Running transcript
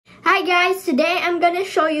Hi guys, today I'm gonna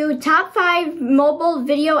show you top 5 mobile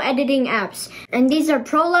video editing apps. And these are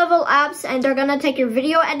pro level apps and they're gonna take your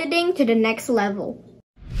video editing to the next level.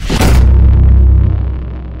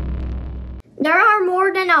 There are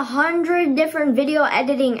more than 100 different video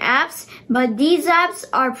editing apps, but these apps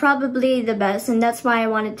are probably the best and that's why I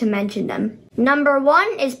wanted to mention them. Number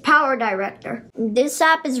 1 is Power Director. This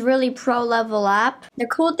app is really pro level app. The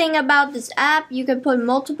cool thing about this app, you can put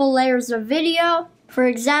multiple layers of video. For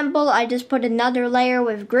example, I just put another layer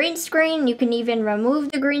with green screen. You can even remove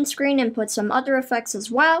the green screen and put some other effects as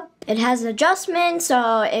well. It has adjustments,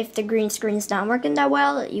 so if the green screen is not working that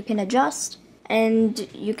well, you can adjust. And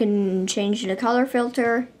you can change the color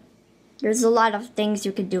filter. There's a lot of things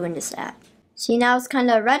you could do in this app. See, now it's kind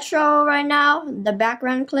of retro right now, the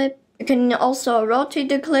background clip. You can also rotate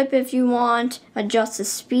the clip if you want, adjust the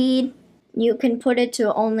speed. You can put it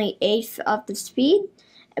to only 1/8 of the speed.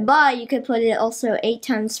 But you could put it also 8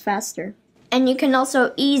 times faster. And you can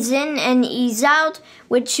also ease in and ease out,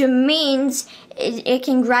 which means it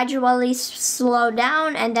can gradually slow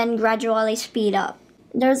down and then gradually speed up.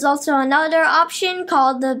 There's also another option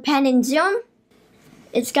called the pan and zoom.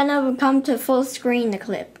 It's gonna come to full screen, the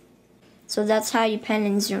clip. So that's how you pan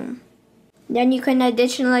and zoom. Then you can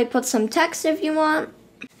additionally put some text if you want.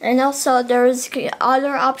 And also there's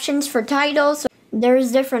other options for titles.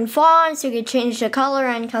 There's different fonts, you can change the color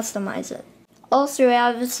and customize it. Also, we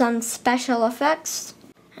have some special effects.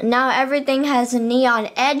 Now everything has a neon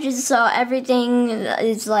edge, so everything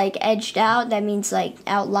is like edged out, that means like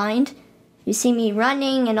outlined. You see me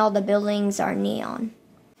running and all the buildings are neon.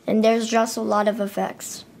 And there's just a lot of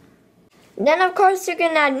effects. Then of course you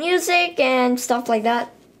can add music and stuff like that.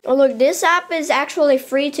 Oh look, this app is actually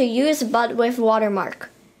free to use but with watermark.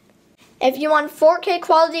 If you want 4K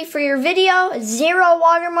quality for your video, 0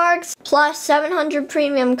 watermarks, plus 700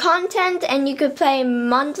 premium content, and you could pay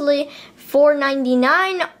monthly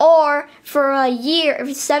 $4.99 or for a year,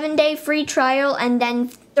 7-day free trial, and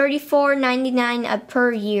then $34.99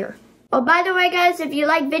 per year. Oh, by the way guys, if you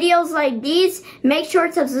like videos like these, make sure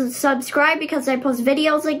to subscribe because I post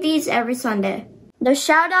videos like these every Sunday. The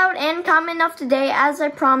shout out and comment of today, as I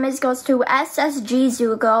promised, goes to SSG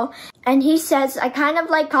Zugo. And he says, I kind of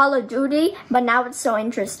like Call of Duty, but now it's so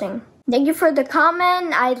interesting. Thank you for the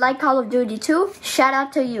comment. I like Call of Duty too. Shout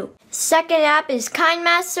out to you. Second app is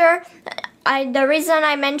KineMaster. The reason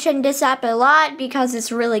I mentioned this app a lot because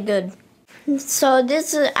it's really good. So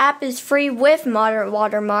this app is free with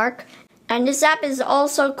watermark. And this app is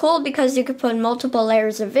also cool because you can put multiple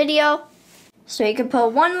layers of video. So you can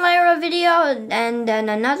put 1 layer of video and then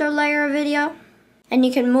another layer of video. And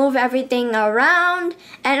you can move everything around.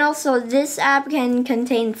 And also this app can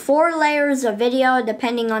contain 4 layers of video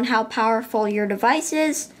depending on how powerful your device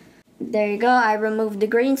is. There you go, I removed the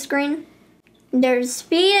green screen. There's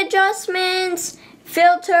speed adjustments,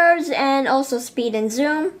 filters, and also speed and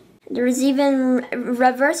zoom. There's even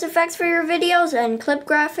reverse effects for your videos and clip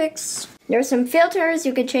graphics. There's some filters,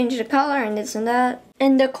 you can change the color and this and that.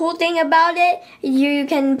 And the cool thing about it, you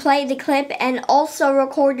can play the clip and also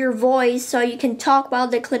record your voice so you can talk while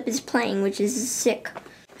the clip is playing, which is sick.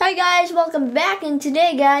 Hi guys, welcome back, and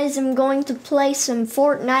today guys I'm going to play some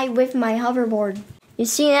Fortnite with my hoverboard. You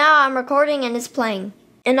see now I'm recording and it's playing.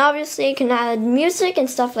 And obviously you can add music and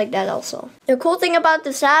stuff like that also. The cool thing about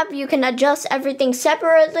this app, you can adjust everything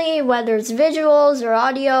separately, whether it's visuals or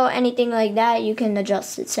audio, anything like that, you can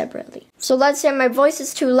adjust it separately. So let's say my voice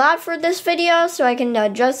is too loud for this video, so I can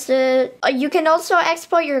adjust it. You can also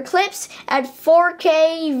export your clips at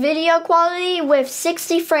 4K video quality with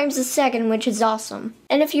 60 frames a second, which is awesome.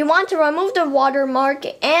 And if you want to remove the watermark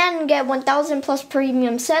and get 1000 plus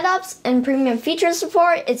premium setups and premium feature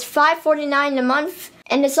support, it's $5.49 a month.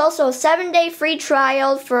 And it's also a 7-day free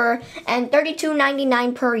trial and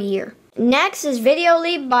 $32.99 per year. Next is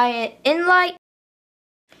Videoleap by Inlight.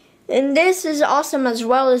 And this is awesome as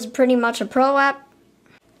well, as pretty much a pro app.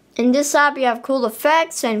 In this app you have cool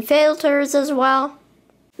effects and filters as well.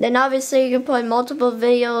 Then obviously you can put multiple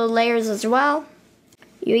video layers as well.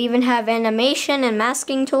 You even have animation and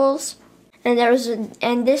masking tools. And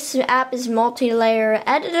this app is multi-layer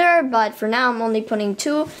editor, but for now I'm only putting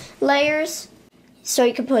 2 layers. So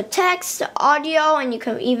you can put text, audio, and you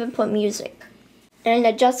can even put music. And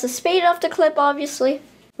adjust the speed of the clip, obviously.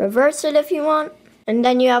 Reverse it if you want. And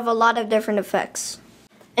then you have a lot of different effects.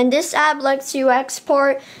 And this app lets you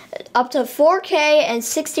export up to 4K and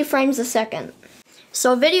 60 frames a second.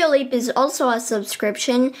 So Videoleap is also a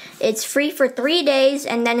subscription. It's free for 3 days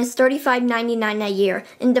and then it's $35.99 a year.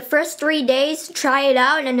 In the first 3 days, try it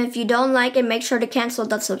out, and if you don't like it, make sure to cancel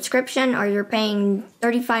the subscription or you're paying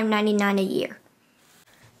 $35.99 a year.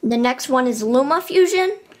 The next one is Luma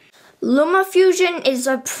Fusion. Luma Fusion is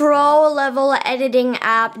a pro level editing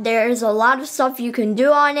app. There's a lot of stuff you can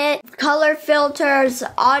do on it. Color filters,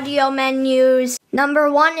 audio menus.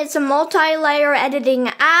 Number one, it's a multi-layer editing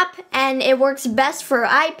app and it works best for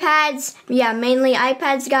iPads. Yeah, mainly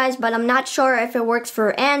iPads guys, but I'm not sure if it works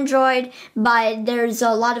for Android. But there's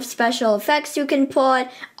a lot of special effects you can put,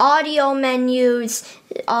 audio menus,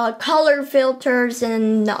 color filters,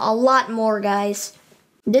 and a lot more guys.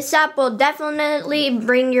 This app will definitely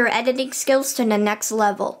bring your editing skills to the next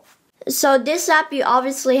level. So this app, you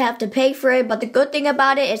obviously have to pay for it, but the good thing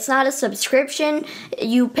about it, it's not a subscription.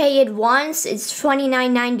 You pay it once, it's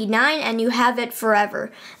 $29.99, and you have it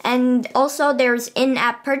forever. And also there's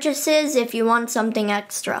in-app purchases if you want something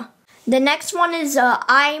extra. The next one is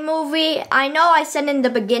iMovie. I know I said in the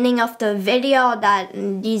beginning of the video that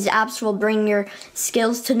these apps will bring your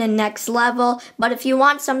skills to the next level, but if you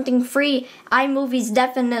want something free, iMovie is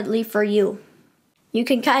definitely for you. You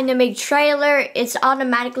can kind of make trailer, it's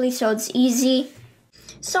automatically so it's easy.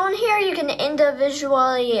 So in here you can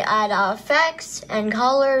individually add effects and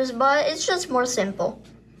colors, but it's just more simple.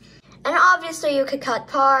 And obviously you could cut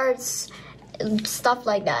parts, stuff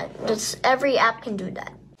like that. Just every app can do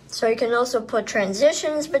that. So you can also put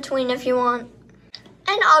transitions between if you want.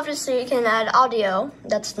 And obviously you can add audio,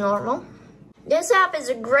 that's normal. This app is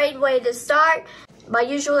a great way to start, but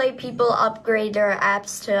usually people upgrade their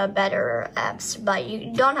apps to better apps, but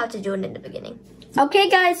you don't have to do it in the beginning. Okay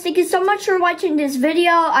guys, thank you so much for watching this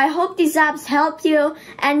video. I hope these apps helped you.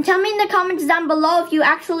 And tell me in the comments down below if you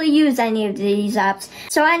actually use any of these apps.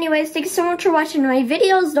 So anyways, thank you so much for watching my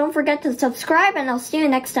videos. Don't forget to subscribe and I'll see you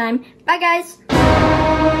next time. Bye guys.